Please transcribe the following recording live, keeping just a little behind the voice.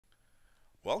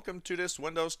Welcome to this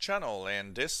Windows channel,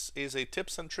 and this is a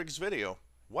tips and tricks video.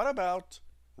 What about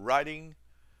writing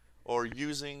or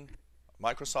using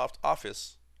Microsoft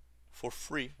Office for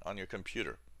free on your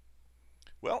computer?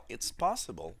 Well, it's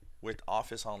possible with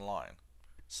Office Online.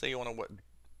 Say you want to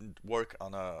work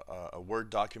on a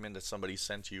Word document that somebody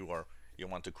sent you, or you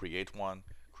want to create one,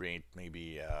 create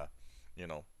maybe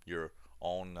your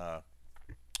own a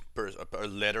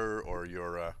letter or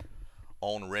your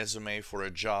own resume for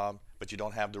a job, but you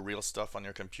don't have the real stuff on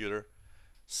your computer.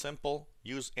 Simple.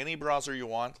 Use any browser you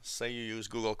want. Say you use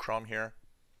Google Chrome here.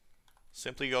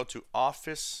 Simply go to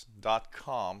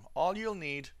office.com. All you'll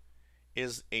need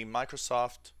is a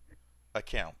Microsoft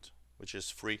account, which is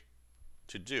free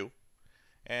to do.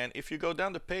 And if you go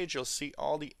down the page, you'll see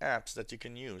all the apps that you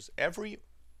can use. Every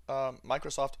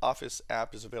Microsoft Office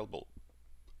app is available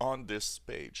on this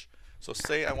page. So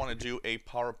say I want to do a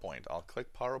PowerPoint. I'll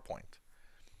click PowerPoint.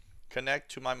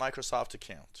 Connect to my Microsoft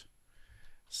account.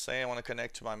 Say I want to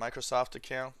connect to my Microsoft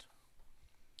account.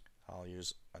 I'll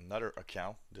use another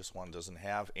account. This one doesn't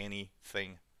have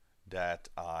anything that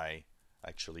I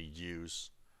actually use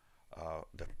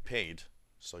that paid,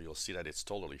 so you'll see that it's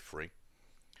totally free.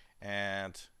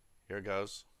 And here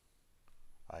goes.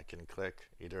 I can click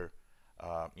either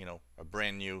a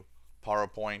brand new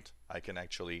PowerPoint. I can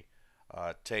actually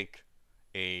take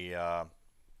a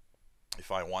if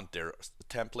I want their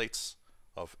templates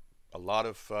of a lot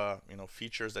of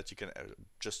features that you can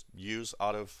just use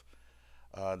out of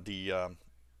the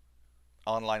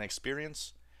online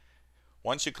experience.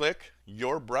 Once you click,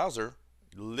 your browser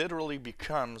literally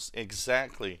becomes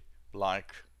exactly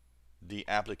like the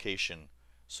application.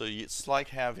 So it's like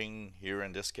having here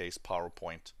in this case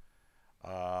PowerPoint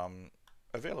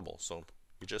available. So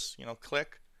you just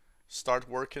click, start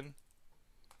working,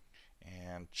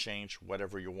 and change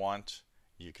whatever you want.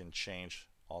 You can change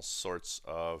all sorts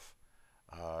of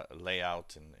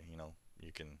layout, and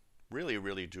you can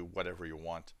really do whatever you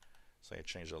want. So I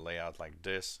change the layout like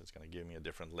this, it's going to give me a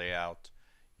different layout.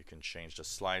 You can change the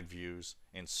slide views,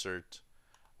 insert,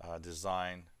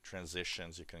 design,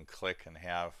 transitions. You can click and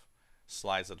have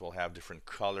slides that will have different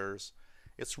colors.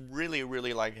 It's really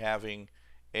like having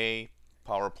a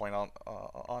PowerPoint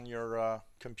on your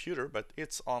computer, but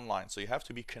it's online, so you have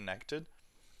to be connected.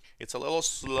 It's a little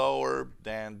slower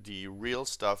than the real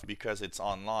stuff because it's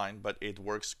online, but it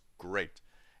works great.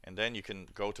 And then you can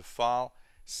go to File,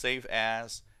 Save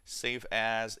As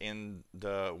in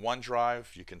the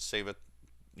OneDrive. You can save it,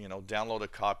 download a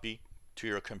copy to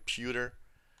your computer.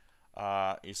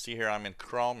 You see here I'm in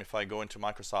Chrome. If I go into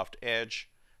Microsoft Edge,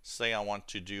 say I want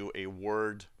to do a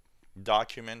Word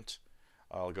document,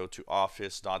 I'll go to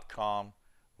office.com.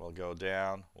 We'll go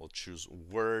down, we'll choose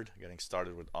Word, getting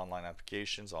started with online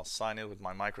applications. I'll sign in with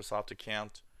my Microsoft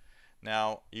account.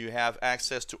 Now you have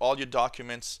access to all your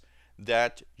documents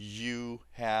that you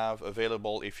have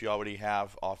available if you already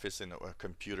have Office in a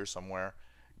computer somewhere,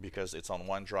 because it's on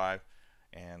OneDrive.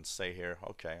 And say here,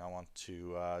 okay, I want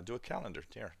to do a calendar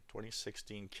here,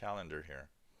 2016 calendar here.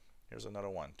 Here's another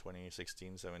one,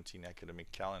 2016-17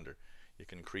 academic calendar. You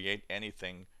can create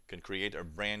anything, you can create a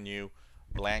brand new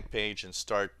blank page and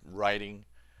start writing.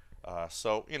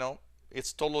 So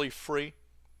it's totally free,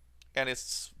 and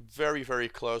it's very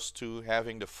close to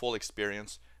having the full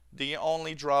experience. The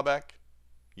only drawback,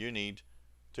 you need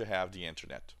to have the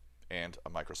internet and a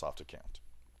Microsoft account.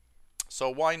 So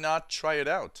why not try it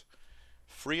out?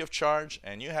 Free of charge,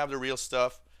 and you have the real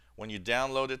stuff. When you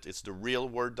download it, it's the real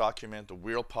Word document, the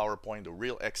real PowerPoint, the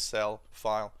real Excel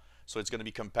file. So it's going to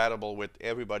be compatible with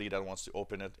everybody that wants to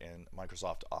open it in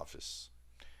Microsoft Office.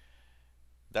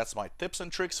 That's my tips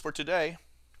and tricks for today.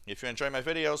 If you enjoy my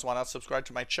videos, why not subscribe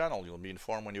to my channel? You'll be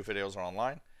informed when new videos are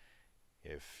online.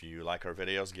 If you like our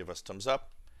videos, give us thumbs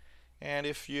up. And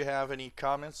if you have any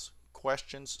comments,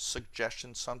 questions,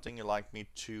 suggestions, something you'd like me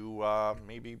to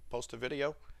maybe post a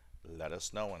video, let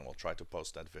us know and we'll try to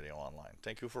post that video online.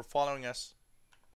 Thank you for following us.